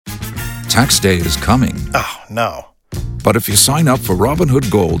Tax day is coming. Oh, no. But if you sign up for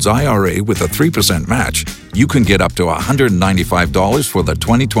Robinhood Gold's IRA with a 3% match, you can get up to $195 for the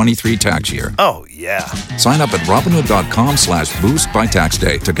 2023 tax year. Oh, yeah. Sign up at Robinhood.com/boost by tax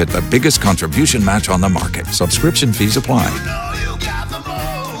day to get the biggest contribution match on the market. Subscription fees apply.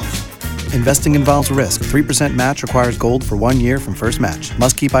 Investing involves risk. 3% match requires gold for 1 year from first match.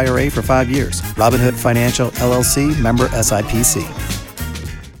 Must keep IRA for 5 years. Robinhood Financial, LLC, member SIPC.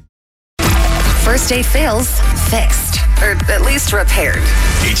 First date fails, fixed. Or at least repaired.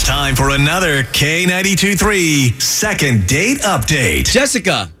 It's time for another K92.3 second date update.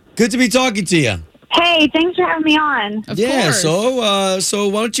 Jessica, good to be talking to you. Hey, thanks for having me on. Of course. So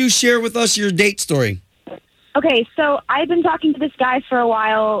why don't you share with us your date story? Okay, so I've been talking to this guy for a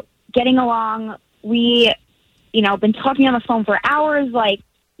while, getting along. We, been talking on the phone for hours, like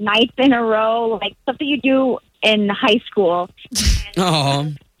nights in a row, like stuff that you do in high school.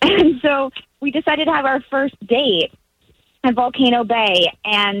 Oh. And so we decided to have our first date at Volcano Bay.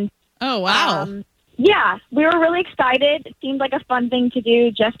 And oh, wow. Yeah, we were really excited. It seemed like a fun thing to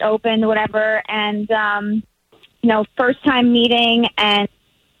do, just opened, whatever. And, first time meeting, and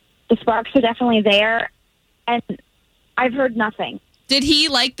the sparks are definitely there. And I've heard nothing. Did he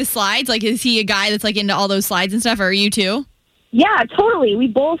like the slides? Like, is he a guy that's like into all those slides and stuff? Or are you too? Yeah, totally. We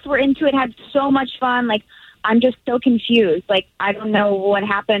both were into it, had so much fun. Like, I'm just so confused. Like, I don't know what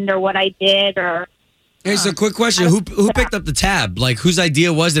happened or what I did or... Hey, so quick question. Who picked up the tab? Like, whose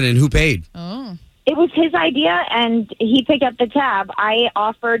idea was it and who paid? Oh. It was his idea, and he picked up the tab. I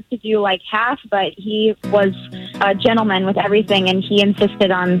offered to do, like, half, but he was a gentleman with everything, and he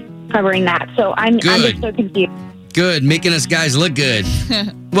insisted on covering that. So I'm just so confused. Good. Making us guys look good.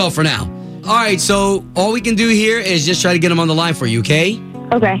 Well, for now. All right, so all we can do here is just try to get him on the line for you, okay?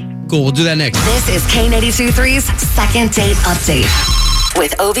 Okay. Cool. We'll do that next. This is K92.3's second date update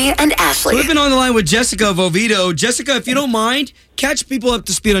with Obie and Ashley. We've been on the line with Jessica of Oviedo. Jessica, if you don't mind, catch people up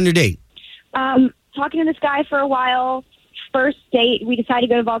to speed on your date. Talking to this guy for a while. First date, we decided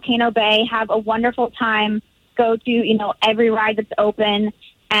to go to Volcano Bay, have a wonderful time, go to, every ride that's open,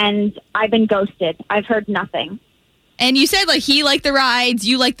 and I've been ghosted. I've heard nothing. And you said, like, he liked the rides,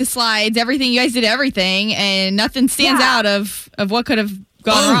 you liked the slides, everything. You guys did everything, and nothing stands out of what could have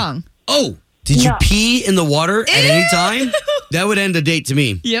gone wrong. Oh, did you pee in the water at any time? That would end the date to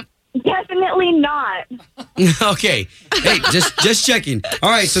me. Yep. Definitely not. Okay. Hey, just checking. All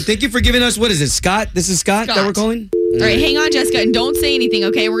right, so thank you for giving us, what is it, Scott? This is Scott that we're calling? All right, hang on, Jessica, and don't say anything,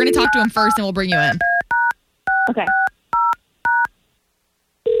 okay? We're going to talk to him first, and we'll bring you in. Okay.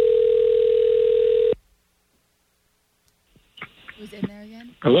 Who's in there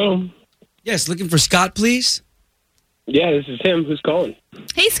again? Hello? Yes, looking for Scott, please? Yeah, this is him. Who's calling?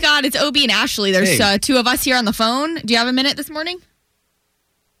 Hey, Scott, it's Obie and Ashley. There's two of us here on the phone. Do you have a minute this morning?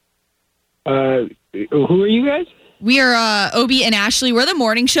 Who are you guys? We are Obie and Ashley. We're the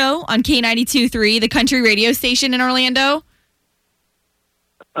morning show on K92.3, the country radio station in Orlando.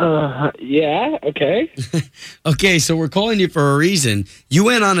 Yeah, okay. Okay, so we're calling you for a reason. You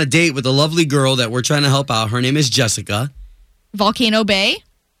went on a date with a lovely girl that we're trying to help out. Her name is Jessica. Volcano Bay.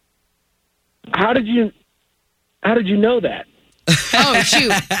 How did you know that? Oh,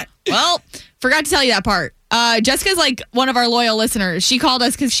 shoot. Well, forgot to tell you that part. Jessica's like one of our loyal listeners. She called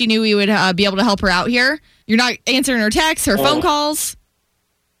us because she knew we would be able to help her out here. You're not answering her texts, her phone calls.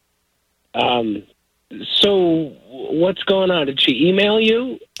 So what's going on? Did she email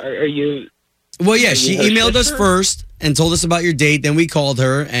you? Are you... Well, yeah, she emailed us first and told us about your date. Then we called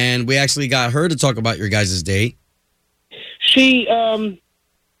her, and we actually got her to talk about your guys' date. She,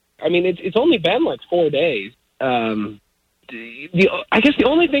 it's only been like 4 days. I guess the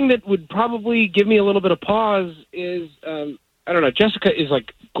only thing that would probably give me a little bit of pause is, I don't know, Jessica is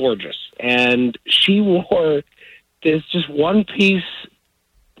like gorgeous, and she wore this just one piece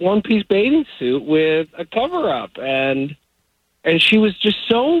bathing suit with a cover up, and she was just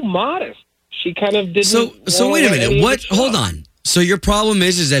so modest. She kind of didn't. So wait a minute. What? Hold on. So your problem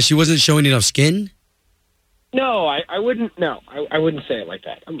is that she wasn't showing enough skin? No, I wouldn't. No, I wouldn't say it like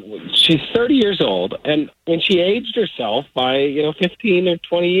that. She's 30 years old, and when she aged herself by 15 or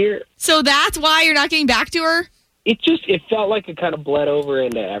 20 years. So that's why you're not getting back to her? It felt like it kind of bled over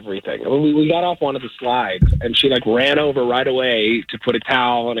into everything. I mean, we got off one of the slides, and she ran over right away to put a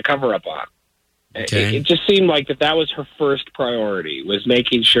towel and a cover up on. Okay. It just seemed like that was her first priority, was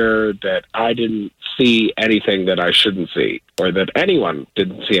making sure that I didn't see anything that I shouldn't see, or that anyone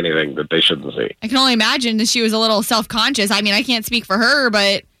didn't see anything that they shouldn't see. I can only imagine that she was a little self-conscious. I mean, I can't speak for her,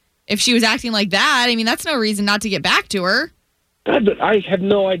 but if she was acting like that, I mean, that's no reason not to get back to her. God, but I have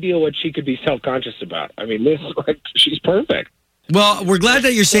no idea what she could be self-conscious about. I mean, she's perfect. Well, we're glad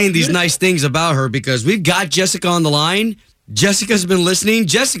that you're saying these nice things about her because we've got Jessica on the line. Jessica's been listening.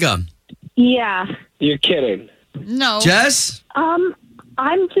 Jessica. Yeah. You're kidding. No. Jess? I'm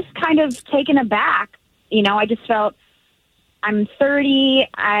just kind of taken aback. I just felt I'm 30.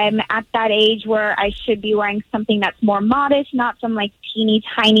 I'm at that age where I should be wearing something that's more modest, not some like teeny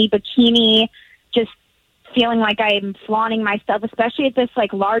tiny bikini. Just feeling like I'm flaunting myself, especially at this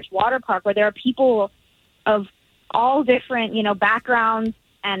like large water park where there are people of all different, backgrounds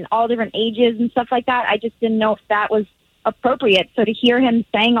and all different ages and stuff like that. I just didn't know if that was appropriate. So to hear him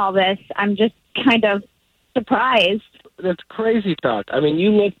saying all this, I'm just kind of surprised. That's crazy talk. I mean,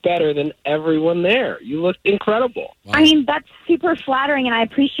 you look better than everyone there. You look incredible. Wow. I mean, that's super flattering, and I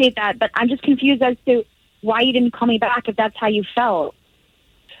appreciate that, but I'm just confused as to why you didn't call me back if that's how you felt.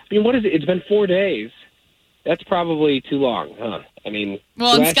 I mean, what is it? It's been 4 days. That's probably too long, huh? I mean...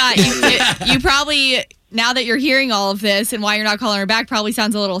 Well, and Scott, you probably, now that you're hearing all of this and why you're not calling her back, probably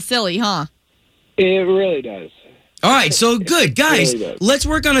sounds a little silly, huh? It really does. All right, so good. Guys, really does. let's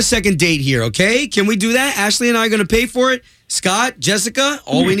work on a second date here, okay? Can we do that? Ashley and I are going to pay for it. Scott, Jessica,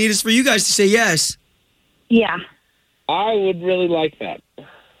 all we need is for you guys to say yes. Yeah. I would really like that.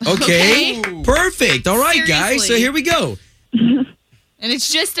 Okay. Perfect. All right, guys. So Seriously. here we go. And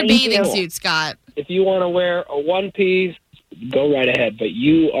it's just a Thank bathing you. suit, Scott. If you want to wear a one-piece, go right ahead. But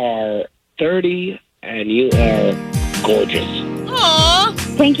you are 30, and you are gorgeous. Aww.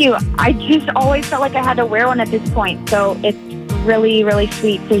 Thank you. I just always felt like I had to wear one at this point, so it's really, really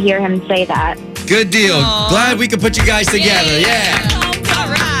sweet to hear him say that. Good deal. Aw. Glad we could put you guys together. Yeah. All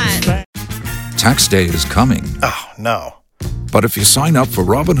right. Tax day is coming. Oh, no. But if you sign up for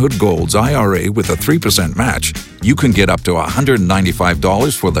Robinhood Gold's IRA with a 3% match, you can get up to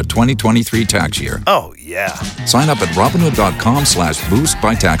 $195 for the 2023 tax year. Oh, yeah. Sign up at Robinhood.com/boost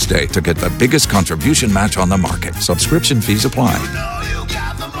by tax day to get the biggest contribution match on the market. Subscription fees apply.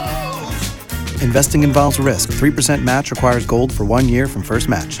 Investing involves risk. 3% match requires gold for 1 year from first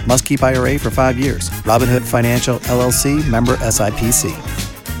match. Must keep IRA for 5 years. Robinhood Financial, LLC, member SIPC.